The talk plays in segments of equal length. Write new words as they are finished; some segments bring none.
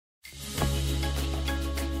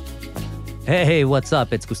Hey, what's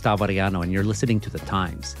up? It's Gustavo Arellano, and you're listening to The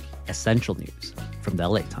Times, essential news from the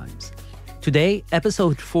LA Times. Today,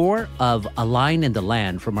 episode 4 of A Line in the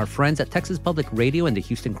Land from our friends at Texas Public Radio and the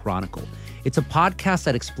Houston Chronicle. It's a podcast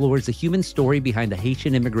that explores the human story behind the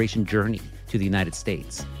Haitian immigration journey to the United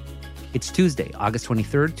States. It's Tuesday, August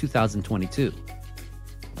 23rd, 2022.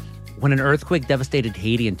 When an earthquake devastated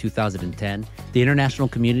Haiti in 2010, the international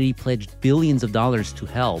community pledged billions of dollars to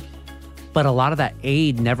help. But a lot of that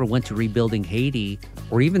aid never went to rebuilding Haiti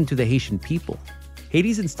or even to the Haitian people.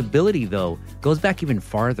 Haiti's instability, though, goes back even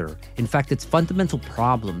farther. In fact, its fundamental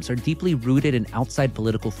problems are deeply rooted in outside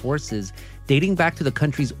political forces dating back to the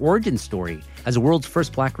country's origin story as the world's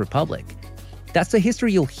first Black republic. That's the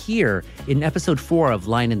history you'll hear in episode 4 of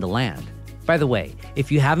Line in the Land. By the way, if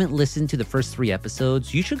you haven't listened to the first 3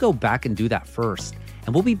 episodes, you should go back and do that first.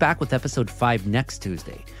 And we'll be back with episode 5 next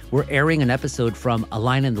Tuesday. We're airing an episode from A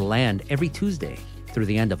Line in the Land every Tuesday through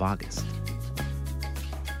the end of August.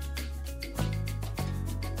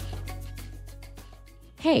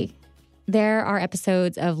 Hey, there are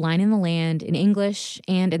episodes of Line in the Land in English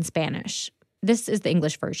and in Spanish. This is the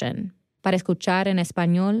English version. Para escuchar en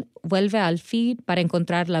español, vuelve al feed para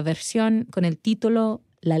encontrar la versión con el título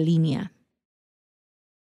La Línea.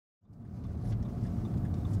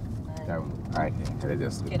 Right, it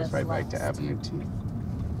just goes right back to Avenue T.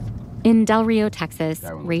 In Del Rio, Texas,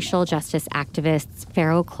 racial justice activists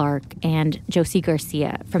Pharaoh Clark and Josie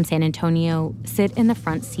Garcia from San Antonio sit in the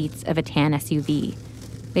front seats of a tan SUV.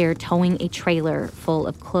 They're towing a trailer full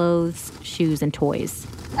of clothes, shoes, and toys.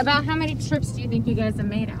 About how many trips do you think you guys have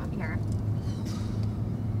made out here?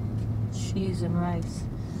 Cheese and rice.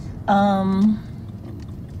 10?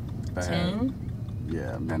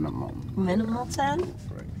 Yeah, minimum. Minimum 10? Right.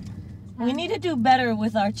 We need to do better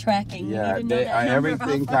with our tracking. Yeah,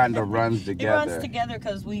 everything kind of runs together. It runs together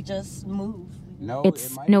because we just move. No,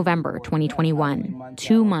 It's November 2021,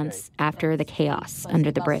 2 months after the chaos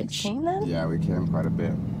under the bridge. 16 then? Yeah, we came quite a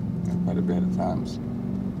bit of times.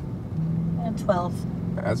 And 12.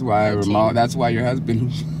 That's why Ramon. That's why your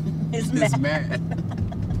husband Is is mad. mad.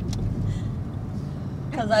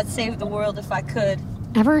 Because I'd save the world if I could.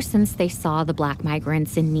 Ever since they saw the Black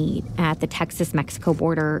migrants in need at the Texas-Mexico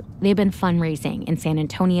border, they've been fundraising in San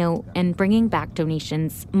Antonio and bringing back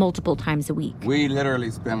donations multiple times a week. We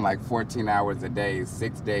literally spend like 14 hours a day,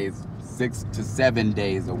 6 to 7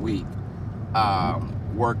 days a week,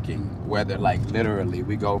 working. Whether like literally,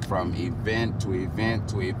 we go from event to event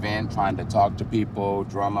to event, trying to talk to people,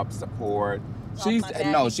 drum up support. She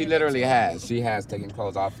literally has. She has taken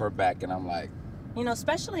clothes off her back, and I'm like. You know,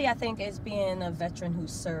 especially I think as being a veteran who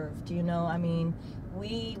served, you know, I mean,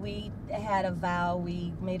 we had a vow,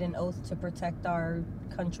 we made an oath to protect our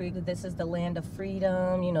country. This is the land of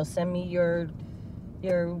freedom, you know, send me your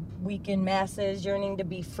weekend masses, yearning to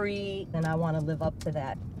be free, and I want to live up to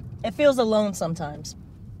that. It feels alone sometimes.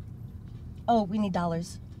 Oh, we need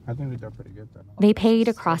dollars. I think they're pretty good though. They paid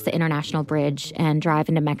across the international bridge and drive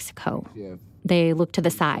into Mexico. Yeah. They look to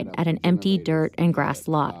the side at an empty dirt and grass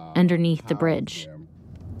lot underneath the bridge.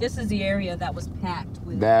 This is the area that was packed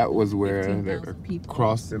with. That was where they were people.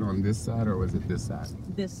 crossing on this side, or was it this side?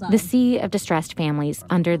 This side. The sea of distressed families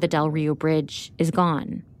under the Del Rio Bridge is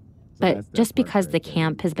gone. But just because the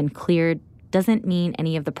camp has been cleared doesn't mean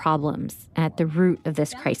any of the problems at the root of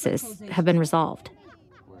this crisis have been resolved.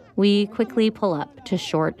 We quickly pull up to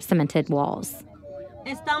short cemented walls.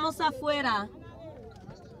 Estamos afuera.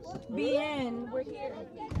 Bien, we're here.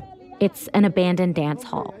 It's an abandoned dance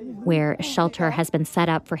hall where a shelter has been set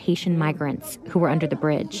up for Haitian migrants who were under the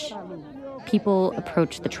bridge. People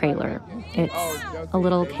approach the trailer. It's a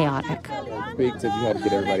little chaotic. Big tip, you had to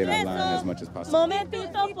get everybody in line as much as possible.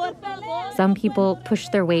 Some people push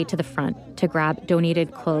their way to the front to grab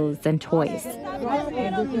donated clothes and toys.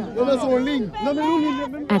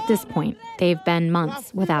 At this point, they've been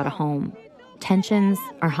months without a home. Tensions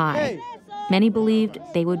are high. Many believed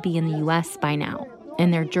they would be in the U.S. by now,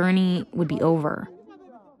 and their journey would be over.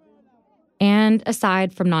 And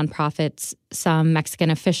aside from nonprofits, some Mexican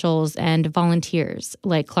officials and volunteers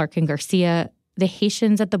like Clark and Garcia, the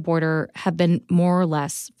Haitians at the border have been more or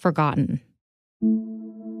less forgotten.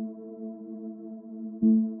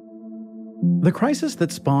 The crisis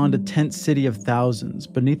that spawned a tent city of thousands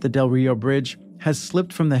beneath the Del Rio Bridge has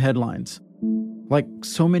slipped from the headlines, like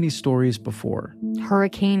so many stories before.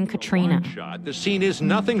 Hurricane Katrina. The scene is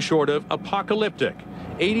nothing short of apocalyptic.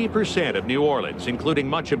 80% of New Orleans, including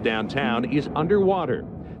much of downtown, is underwater.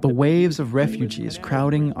 The waves of refugees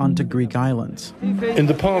crowding onto Greek islands. In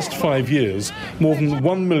the past 5 years, more than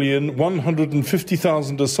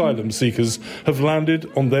 1,150,000 asylum seekers have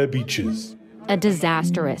landed on their beaches. a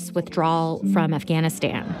disastrous withdrawal from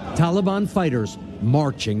Afghanistan. Taliban fighters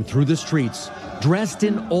marching through the streets, dressed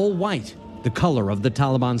in all white, the color of the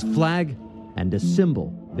Taliban's flag, and a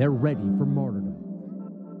symbol they're ready for martyrdom.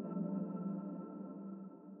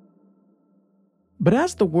 But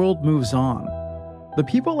as the world moves on, the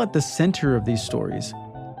people at the center of these stories,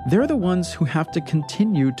 they're the ones who have to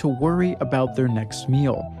continue to worry about their next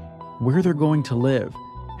meal, where they're going to live,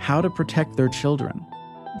 how to protect their children.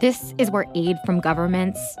 This is where aid from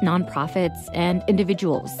governments, nonprofits, and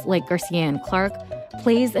individuals like Garcia and Clark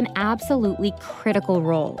plays an absolutely critical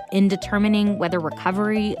role in determining whether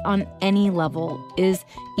recovery on any level is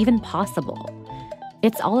even possible.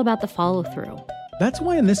 It's all about the follow-through. That's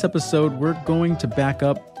why in this episode, we're going to back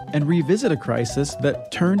up and revisit a crisis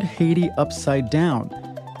that turned Haiti upside down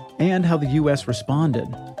and how the U.S. responded.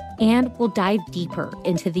 And we'll dive deeper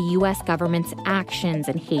into the U.S. government's actions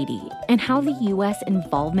in Haiti and how the U.S.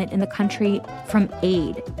 involvement in the country, from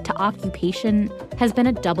aid to occupation, has been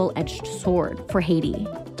a double-edged sword for Haiti.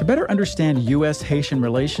 To better understand U.S.-Haitian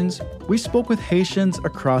relations, we spoke with Haitians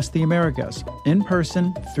across the Americas, in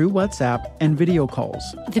person, through WhatsApp, and video calls.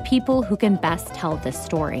 The people who can best tell this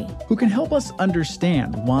story. Who can help us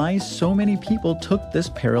understand why so many people took this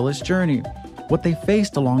perilous journey, what they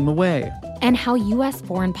faced along the way. And how U.S.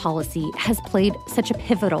 foreign policy has played such a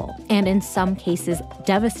pivotal and, in some cases,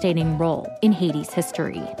 devastating role in Haiti's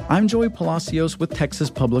history. I'm Joey Palacios with Texas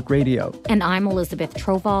Public Radio. And I'm Elizabeth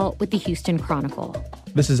Troval with the Houston Chronicle.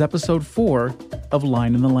 This is episode 4 of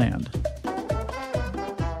Line in the Land.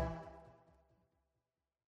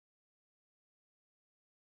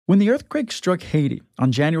 When the earthquake struck Haiti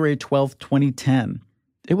on January 12, 2010,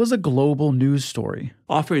 it was a global news story.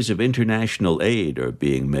 Offers of international aid are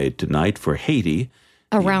being made tonight for Haiti.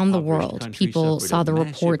 Around the world, people saw the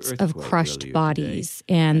reports of crushed bodies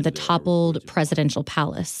and the toppled presidential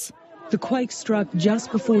palace. The quake struck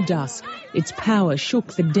just before dusk. Its power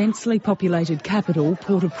shook the densely populated capital,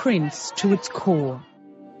 Port-au-Prince, to its core.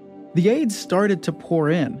 The aid started to pour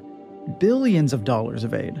in, billions of dollars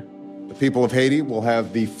of aid. The people of Haiti will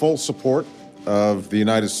have the full support of the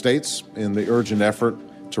United States in the urgent effort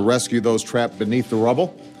to rescue those trapped beneath the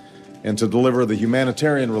rubble and to deliver the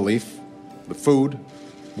humanitarian relief, the food,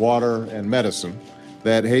 water, and medicine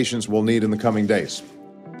that Haitians will need in the coming days.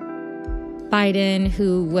 Biden,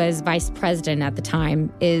 who was vice president at the time,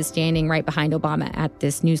 is standing right behind Obama at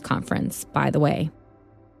this news conference, by the way.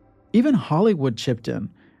 Even Hollywood chipped in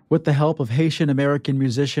with the help of Haitian-American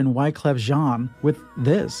musician Wyclef Jean with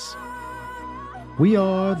this. We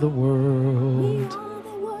are the world.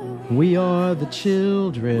 We are the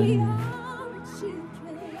children.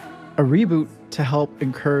 A reboot to help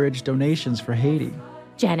encourage donations for Haiti.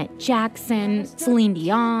 Janet Jackson, Celine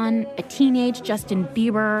Dion, a teenage Justin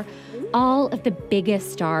Bieber, all of the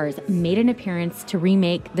biggest stars made an appearance to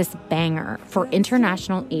remake this banger for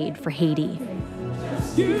international aid for Haiti.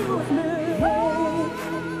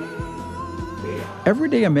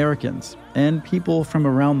 Everyday Americans and people from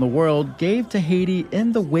around the world gave to Haiti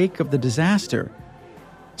in the wake of the disaster.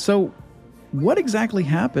 So, what exactly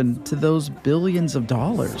happened to those billions of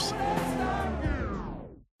dollars?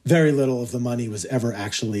 Very little of the money was ever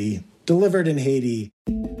actually delivered in Haiti.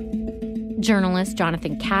 Journalist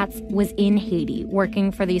Jonathan Katz was in Haiti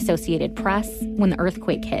working for the Associated Press when the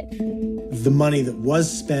earthquake hit. The money that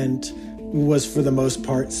was spent was, for the most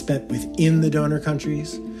part, spent within the donor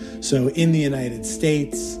countries. So in the United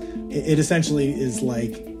States, it essentially is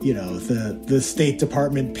like, the State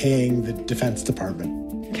Department paying the Defense Department.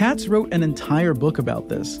 Katz wrote an entire book about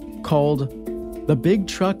this called The Big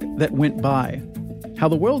Truck That Went By: How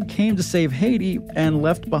the World Came to Save Haiti and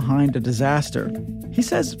Left Behind a Disaster. He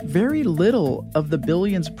says very little of the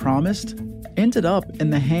billions promised ended up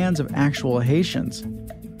in the hands of actual Haitians.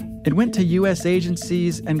 It went to U.S.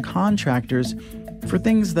 agencies and contractors for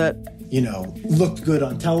things that, looked good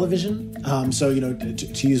on television.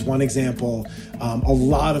 To use one example, a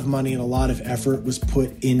lot of money and a lot of effort was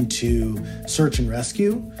put into search and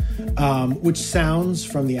rescue, which sounds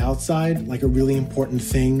from the outside like a really important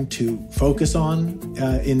thing to focus on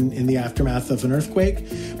in the aftermath of an earthquake.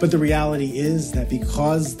 But the reality is that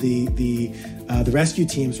because the rescue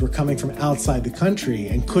teams were coming from outside the country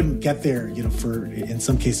and couldn't get there, in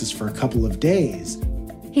some cases for a couple of days.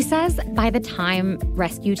 He says by the time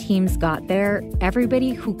rescue teams got there,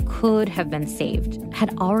 everybody who could have been saved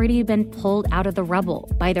had already been pulled out of the rubble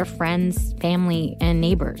by their friends, family, and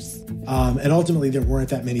neighbors. And ultimately, there weren't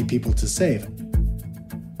that many people to save.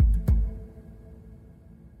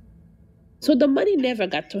 So the money never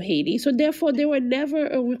got to Haiti. So therefore, there were never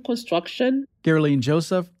a reconstruction Geraldine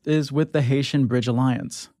Joseph is with the Haitian Bridge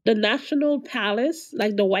Alliance. The National Palace,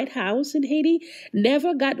 like the White House in Haiti,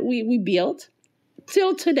 never got rebuilt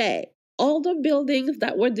till today. All the buildings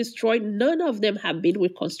that were destroyed, none of them have been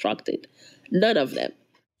reconstructed. None of them.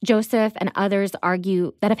 Joseph and others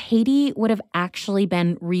argue that if Haiti would have actually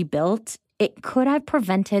been rebuilt, it could have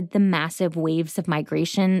prevented the massive waves of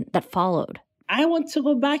migration that followed. I want to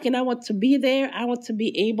go back and I want to be there. I want to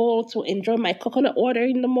be able to enjoy my coconut water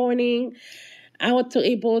in the morning. I want to be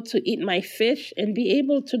able to eat my fish and be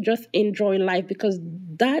able to just enjoy life, because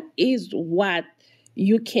that is what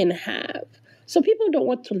you can have. So people don't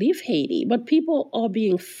want to leave Haiti, but people are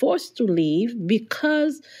being forced to leave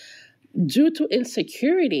because due to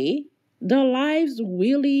insecurity, their lives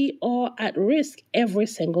really are at risk every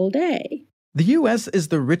single day. The U.S. is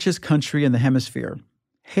the richest country in the hemisphere.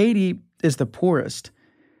 Haiti is the poorest.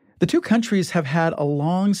 The two countries have had a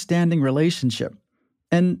long-standing relationship.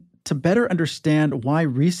 And to better understand why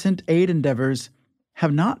recent aid endeavors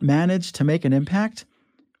have not managed to make an impact,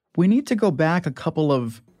 we need to go back a couple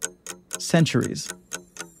of centuries.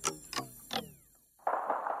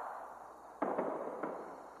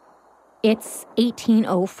 It's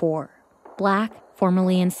 1804. Black,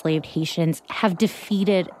 formerly enslaved Haitians have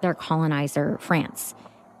defeated their colonizer, France.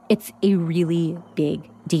 It's a really big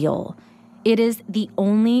deal. It is the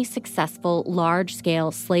only successful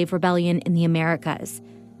large-scale slave rebellion in the Americas,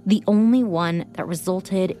 the only one that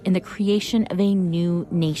resulted in the creation of a new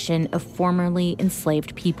nation of formerly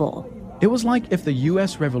enslaved people. It was like if the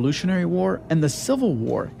U.S. Revolutionary War and the Civil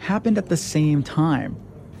War happened at the same time.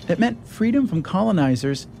 It meant freedom from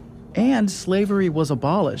colonizers and slavery was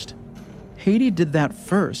abolished. Haiti did that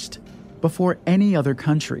first, before any other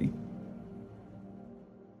country.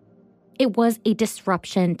 It was a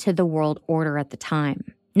disruption to the world order at the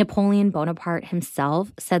time. Napoleon Bonaparte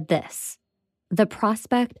himself said this: "The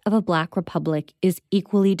prospect of a Black republic is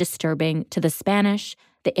equally disturbing to the Spanish,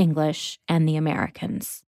 the English, and the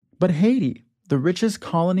Americans." But Haiti, the richest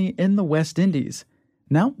colony in the West Indies,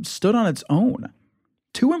 now stood on its own.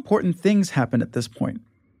 Two important things happened at this point.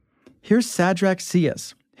 Here's Sadrach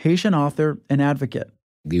Sias, Haitian author and advocate.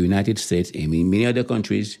 The United States, and many other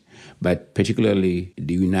countries, but particularly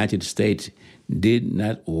the United States, did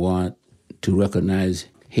not want to recognize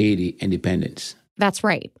Haiti independence. That's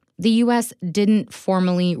right. The U.S. didn't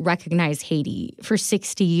formally recognize Haiti for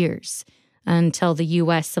 60 years until the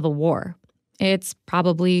U.S. Civil War. It's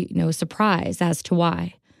probably no surprise as to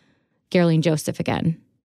why. Geraldine Joseph again.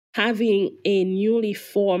 Having a newly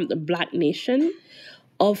formed Black nation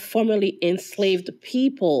of formerly enslaved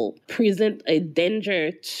people present a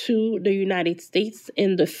danger to the United States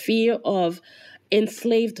and the fear of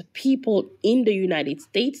enslaved people in the United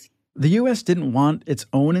States. The U.S. didn't want its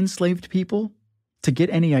own enslaved people to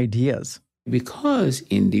get any ideas. Because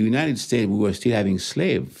in the United States, we were still having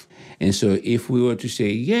slaves. And so if we were to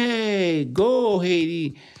say, yay, go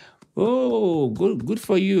Haiti, oh, good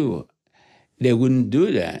for you, they wouldn't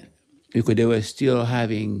do that because they were still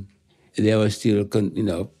having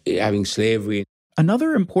slavery.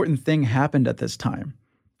 Another important thing happened at this time.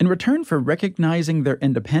 In return for recognizing their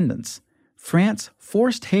independence, France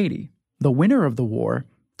forced Haiti, the winner of the war,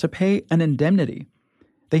 to pay an indemnity.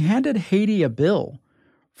 They handed Haiti a bill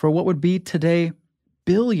for what would be today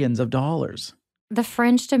billions of dollars. The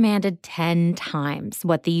French demanded 10 times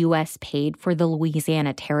what the U.S. paid for the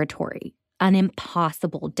Louisiana Territory, an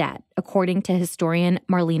impossible debt, according to historian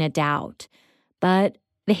Marlena Dowd. But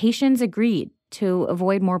the Haitians agreed to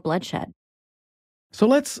avoid more bloodshed. So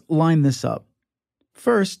let's line this up.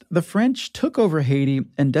 First, the French took over Haiti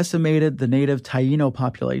and decimated the native Taino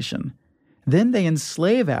population. Then they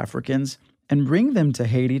enslave Africans and bring them to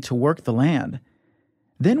Haiti to work the land.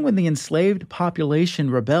 Then when the enslaved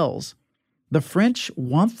population rebels, the French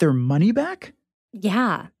want their money back?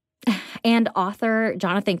 Yeah. And author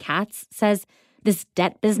Jonathan Katz says this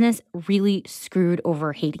debt business really screwed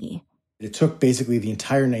over Haiti. It took basically the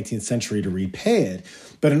entire 19th century to repay it.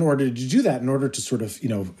 But in order to do that, in order to sort of,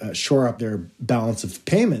 shore up their balance of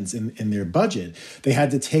payments in their budget, they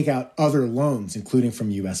had to take out other loans, including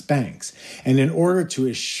from U.S. banks. And in order to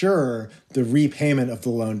assure the repayment of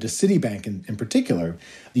the loan to Citibank in particular,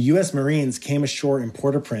 the U.S. Marines came ashore in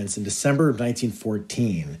Port-au-Prince in December of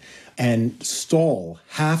 1914 and stole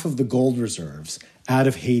half of the gold reserves out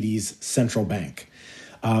of Haiti's central bank.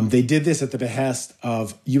 They did this at the behest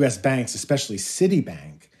of U.S. banks, especially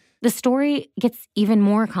Citibank. The story gets even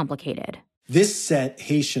more complicated. This set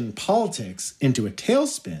Haitian politics into a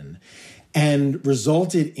tailspin and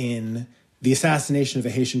resulted in the assassination of a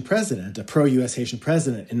Haitian president, a pro-U.S. Haitian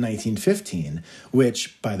president in 1915,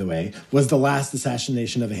 which, by the way, was the last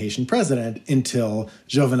assassination of a Haitian president until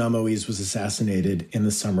Jovenel Moïse was assassinated in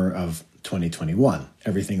the summer of 2021.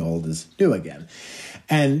 Everything old is new again.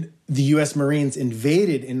 And the U.S. Marines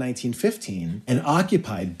invaded in 1915 and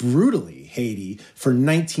occupied brutally Haiti for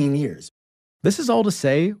 19 years. This is all to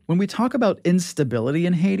say, when we talk about instability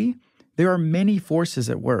in Haiti, there are many forces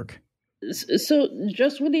at work. So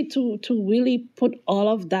just really to really put all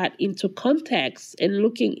of that into context and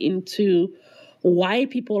looking into why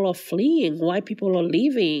people are fleeing, why people are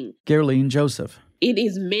leaving. Gerline Joseph. It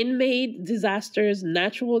is man-made disasters,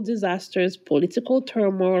 natural disasters, political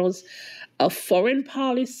turmoils, foreign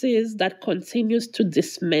policies that continues to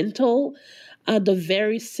dismantle the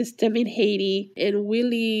very system in Haiti, and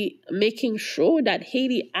really making sure that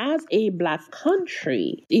Haiti as a Black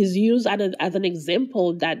country is used as an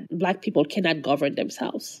example that Black people cannot govern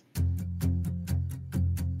themselves.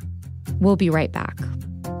 We'll be right back.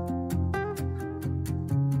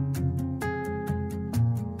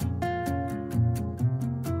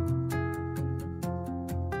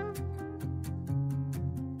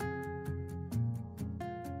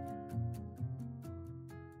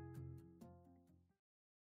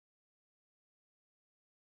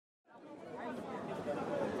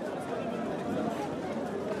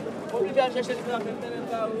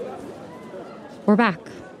 We're back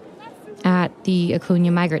at the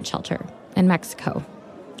Acuna migrant shelter in Mexico.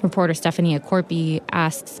 Reporter Stephania Corpi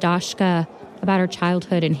asks Dashka about her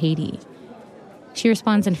childhood in Haiti. She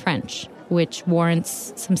responds in French, which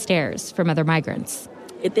warrants some stares from other migrants.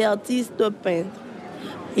 Était artiste peintre.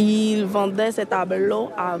 Il vendait ses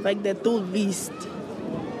tableaux avec des touristes.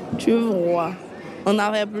 Tu vois.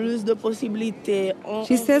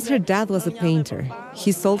 She says her dad was a painter.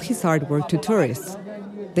 He sold his artwork to tourists.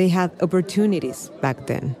 They had opportunities back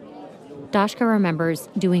then. Dashka remembers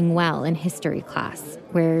doing well in history class,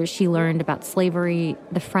 where she learned about slavery,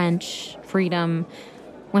 the French, freedom.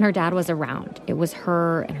 When her dad was around, it was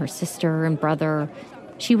her and her sister and brother.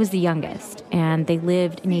 She was the youngest, and they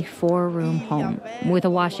lived in a 4-room home with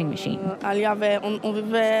a washing machine. On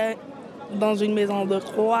vivait dans une maison de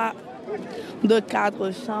 3. De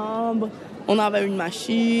 4 chambres. On avait une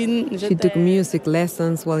machine. She took music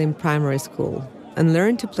lessons while in primary school and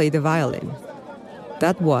learned to play the violin.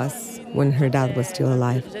 That was when her dad was still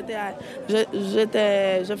alive.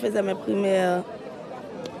 Je faisais mes primaires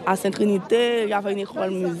à Sainte-Trinité. J'avais une école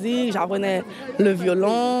de musique. J'apprenais le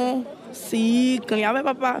violon. Si, quand il y avait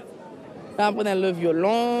papa, j'apprenais le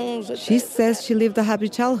violon. She says she lived a happy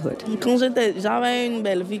childhood. J'avais une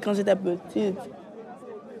belle vie quand j'étais petite.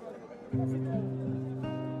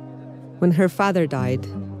 When her father died,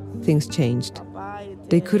 things changed.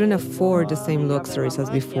 They couldn't afford the same luxuries as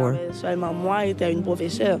before.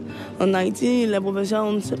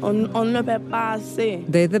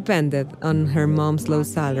 They depended on her mom's low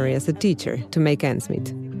salary as a teacher to make ends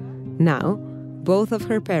meet. Now, both of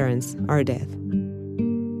her parents are dead.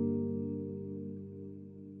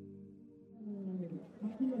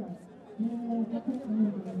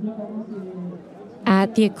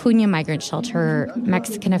 At the Acuna migrant shelter,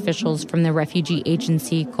 Mexican officials from the refugee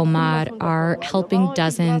agency Comar are helping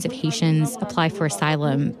dozens of Haitians apply for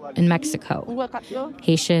asylum in Mexico.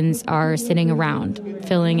 Haitians are sitting around,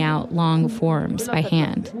 filling out long forms by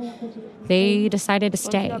hand. They decided to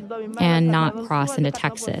stay and not cross into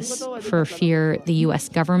Texas for fear the U.S.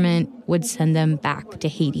 government would send them back to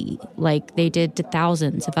Haiti, like they did to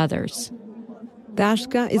thousands of others.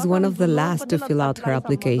 Dashka is one of the last to fill out her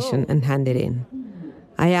application and hand it in.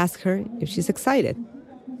 I ask her if she's excited.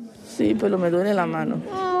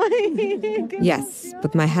 Yes,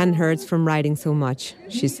 but my hand hurts from writing so much,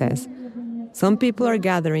 she says. Some people are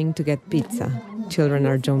gathering to get pizza. Children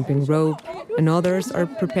are jumping rope, and others are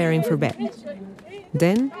preparing for bed.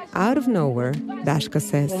 Then, out of nowhere, Dashka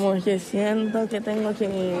says,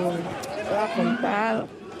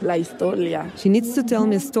 she needs to tell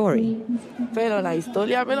me a story.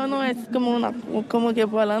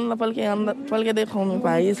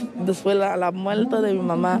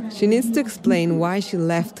 She needs to explain why she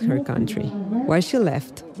left her country, why she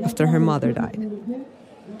left after her mother died.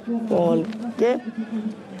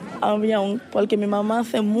 Porque mi mamá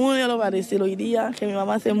se murió, lo va a decir hoy día, que mi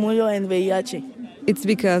mamá se murió en VIH. It's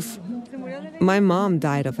because my mom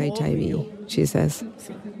died of HIV, she says.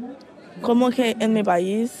 Como que en mi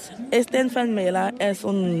país, esta enfermera es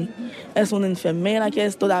una enfermera que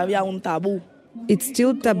es todavía un tabú. It's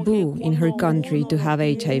still taboo in her country to have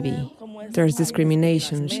HIV. there's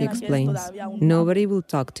discrimination, she explains. Nobody will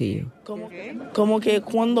talk to you. Como que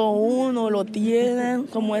cuando uno lo tiene,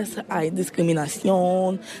 como es, hay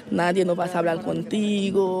discriminación, nadie no va a hablar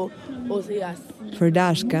contigo, o sea. For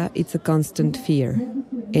Dashka, it's a constant fear.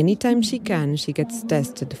 Anytime she can, she gets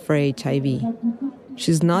tested for HIV.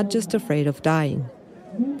 She's not just afraid of dying,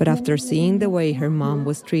 but after seeing the way her mom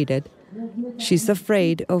was treated, she's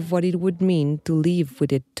afraid of what it would mean to live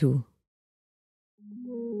with it too.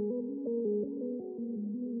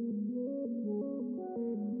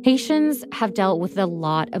 Haitians have dealt with a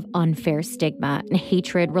lot of unfair stigma and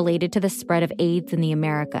hatred related to the spread of AIDS in the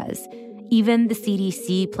Americas. Even the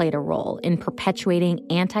CDC played a role in perpetuating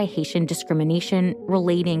anti-Haitian discrimination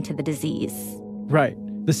relating to the disease. Right.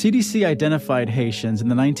 The CDC identified Haitians in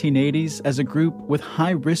the 1980s as a group with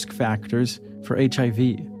high risk factors for HIV.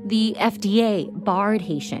 The FDA barred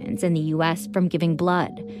Haitians in the U.S. from giving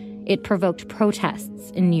blood. It provoked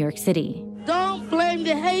protests in New York City. Don't blame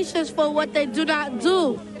the Haitians for what they do not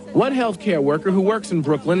do. One healthcare worker who works in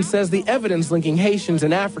Brooklyn says the evidence linking Haitians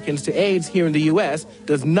and Africans to AIDS here in the U.S.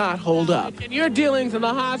 does not hold up. In your dealings in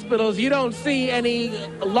the hospitals, you don't see any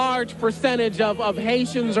large percentage of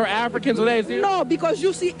Haitians or Africans with AIDS? No, because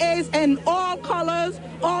you see AIDS in all colors,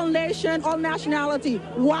 all nation, all nationality,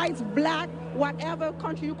 whites, black, whatever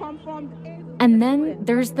country you come from. And then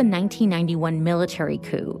there's the 1991 military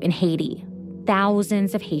coup in Haiti.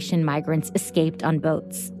 Thousands of Haitian migrants escaped on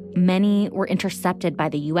boats. Many were intercepted by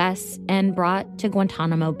the U.S. and brought to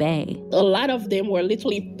Guantanamo Bay. A lot of them were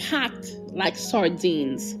literally packed like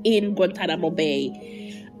sardines in Guantanamo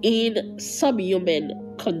Bay in subhuman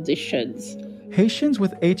conditions. Haitians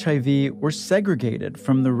with HIV were segregated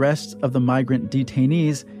from the rest of the migrant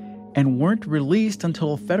detainees and weren't released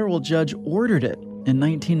until a federal judge ordered it in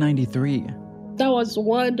 1993. That was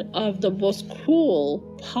one of the most cruel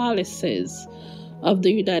policies of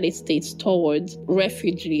the United States towards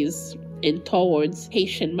refugees and towards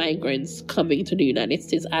Haitian migrants coming to the United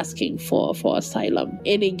States asking for asylum.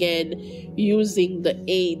 And again, using the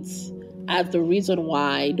AIDS as the reason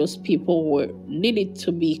why those people needed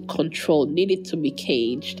to be controlled, needed to be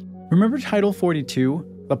caged. Remember Title 42?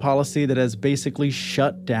 The policy that has basically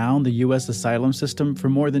shut down the U.S. asylum system for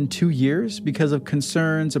more than 2 years because of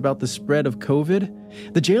concerns about the spread of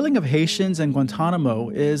COVID? The jailing of Haitians in Guantanamo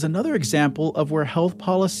is another example of where health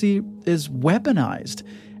policy is weaponized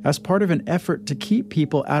as part of an effort to keep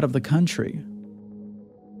people out of the country.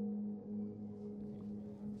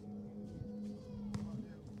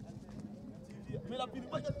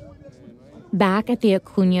 Back at the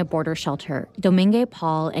Acuna border shelter, Domingue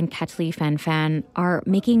Paul and Ketli Fan Fan are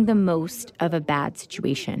making the most of a bad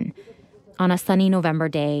situation. On a sunny November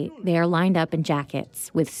day, they are lined up in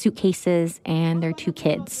jackets with suitcases and their 2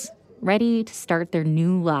 kids, ready to start their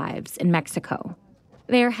new lives in Mexico.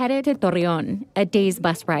 They are headed to Torreon, a day's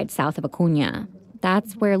bus ride south of Acuna.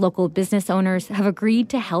 That's where local business owners have agreed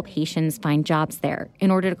to help Haitians find jobs there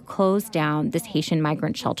in order to close down this Haitian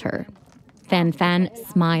migrant shelter. Fan Fan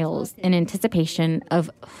smiles in anticipation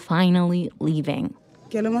of finally leaving.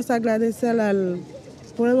 Queremos agradecer al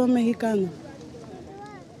pueblo mexicano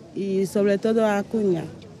y sobre todo a Acuña.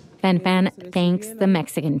 Fan Fan thanks the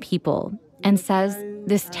Mexican people and says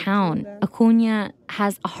this town, Acuna,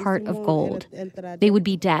 has a heart of gold. They would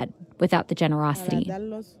be dead without the generosity.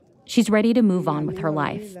 She's ready to move on with her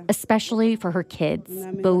life, especially for her kids,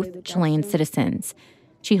 both Chilean citizens.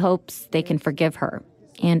 She hopes they can forgive her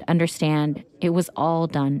and understand it was all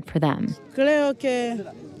done for them. Creo que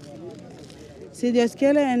si Dios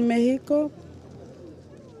quiere en México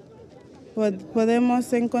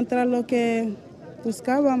podemos encontrar lo que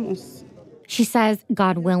buscábamos. She says,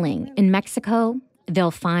 God willing, in Mexico,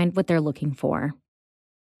 they'll find what they're looking for.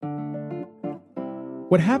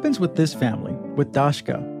 What happens with this family, with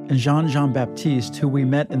Dashka and Jean Baptiste, who we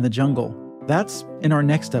met in the jungle, that's in our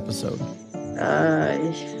next episode.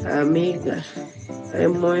 Ay, amiga, es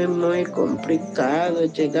muy complicado.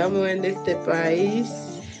 Llegamos en este país,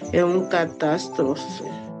 es un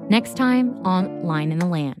catástrofe. Next time on Line in the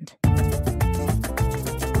Land.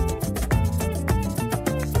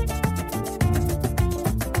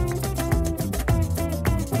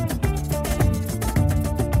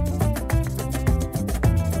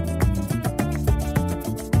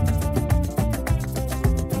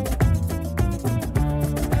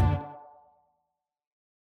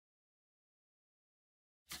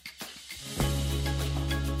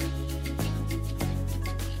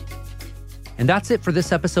 And that's it for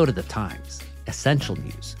this episode of The Times, Essential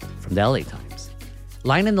News from the LA Times.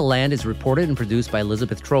 Line in the Land is reported and produced by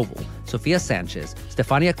Elizabeth Trovell, Sofia Sanchez,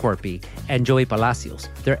 Stefania Corpi, and Joey Palacios.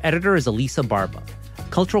 Their editor is Elisa Barba.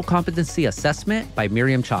 Cultural Competency Assessment by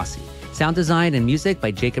Miriam Chaussee. Sound design and music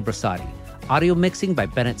by Jacob Rosati. Audio mixing by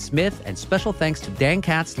Bennett Smith, and special thanks to Dan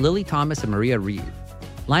Katz, Lily Thomas, and Maria Reeve.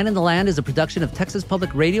 Line in the Land is a production of Texas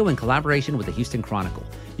Public Radio in collaboration with the Houston Chronicle.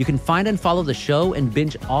 You can find and follow the show and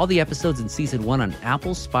binge all the episodes in Season 1 on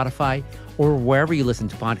Apple, Spotify, or wherever you listen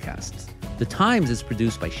to podcasts. The Times is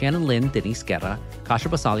produced by Shannon Lynn, Denise Guerra, Kasha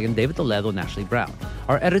Basalian, David Toledo, and Ashley Brown.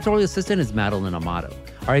 Our editorial assistant is Madeline Amato.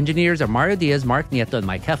 Our engineers are Mario Diaz, Mark Nieto, and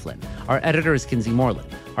Mike Heflin. Our editor is Kinsey Moreland.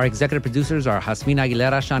 Our executive producers are Jasmine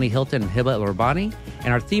Aguilera, Shani Hilton, and Hiba El-Urbani.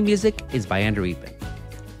 And our theme music is by Andrew Eapen.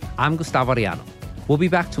 I'm Gustavo Arellano. We'll be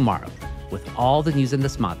back tomorrow with all the news in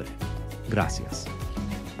Desmadre. Gracias.